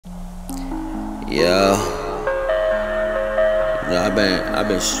Yeah, I've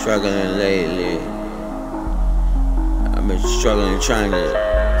been struggling lately. I've been struggling trying to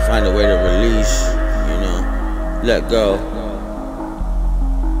find a way to release, let go.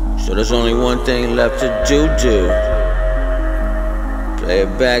 So there's only one thing left to do. Play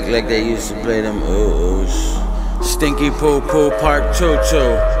it back like they used to play them oohs. Stinky poo poo part 2.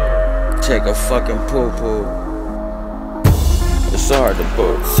 Take a fucking poo poo. It's so hard to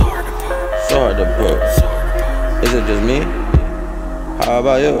poo. So hard to poo. Is it just me? How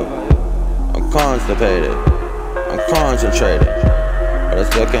about you? I'm constipated. I'm concentrated. But I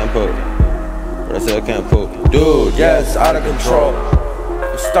still can't poop. Dude, yeah, it's out of control.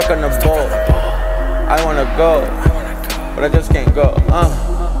 I'm stuck in the bowl. I wanna go, but I just can't go.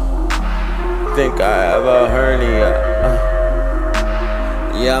 Think I have a hernia.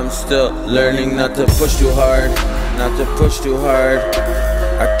 Yeah, I'm still learning not to push too hard.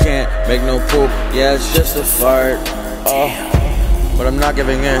 I can't make no poop. Yeah, it's just a fart. But I'm not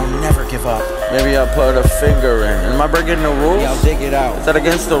giving in. I'll never give up. Maybe I'll put a finger in. Am I breaking the rules? Yeah, I'll dig it out. Is that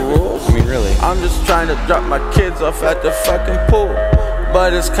against the rules? I mean, really. I'm just trying to drop my kids off at the fucking pool.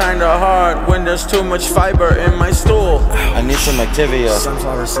 But it's kinda hard when there's too much fiber in my stool. I need some Activia.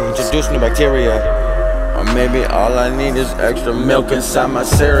 Sunflower seeds. Introduce new bacteria. Or maybe all I need is extra milk inside my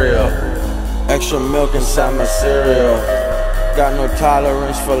cereal. Got no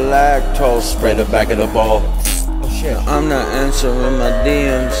tolerance for lactose. Spray the back of the bowl. Oh shit. I'm not answering my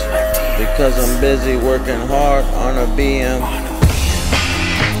DMs because I'm busy working hard on a BM.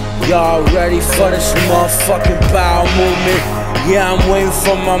 Y'all ready for this motherfucking bowel movement? Yeah, I'm waiting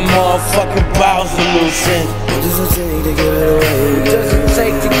for my motherfucking bowel solution. What does it take to give it away? What does it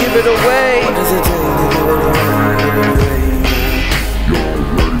take to give it away? What does it take to give it away?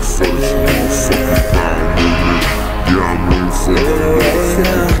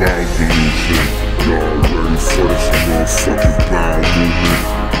 Y'all ready for this motherfucking bowel movement?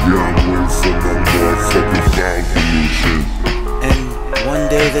 Yeah, I'm waiting for my motherfucking bowel solution. Y'all ready for this motherfucking bowel movement? Yeah, I'm waiting for my motherfucking bowel solution. And one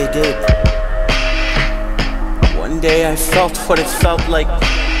day they did. One day I felt what it felt like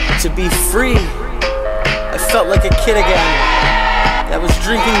to be free. I felt like a kid again that was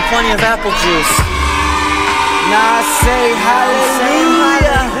drinking plenty of apple juice. Now I say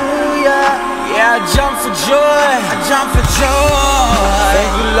hallelujah. Yeah, I jump for joy.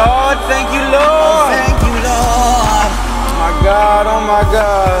 Thank you, Lord. Oh my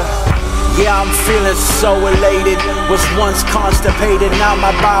God. Yeah, I'm feeling so elated. Was once constipated, now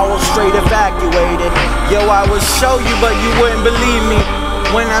my bowels straight evacuated. Yo, I would show you, but you wouldn't believe me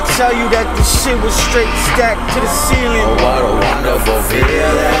when I tell you that this shit was straight stacked to the ceiling. Oh, what a wonderful feeling.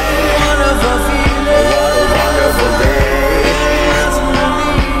 What a wonderful day.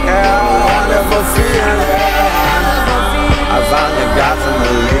 Yeah, a wonderful feeling. I finally got some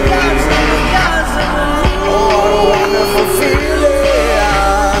relief. Oh, what a wonderful feeling.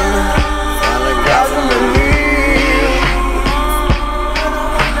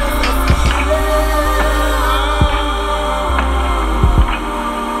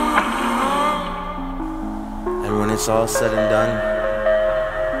 And when it's all said and done,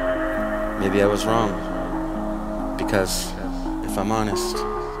 maybe I was wrong. Because, if I'm honest,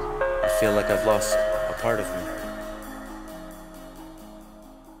 I feel like I've lost a part of me.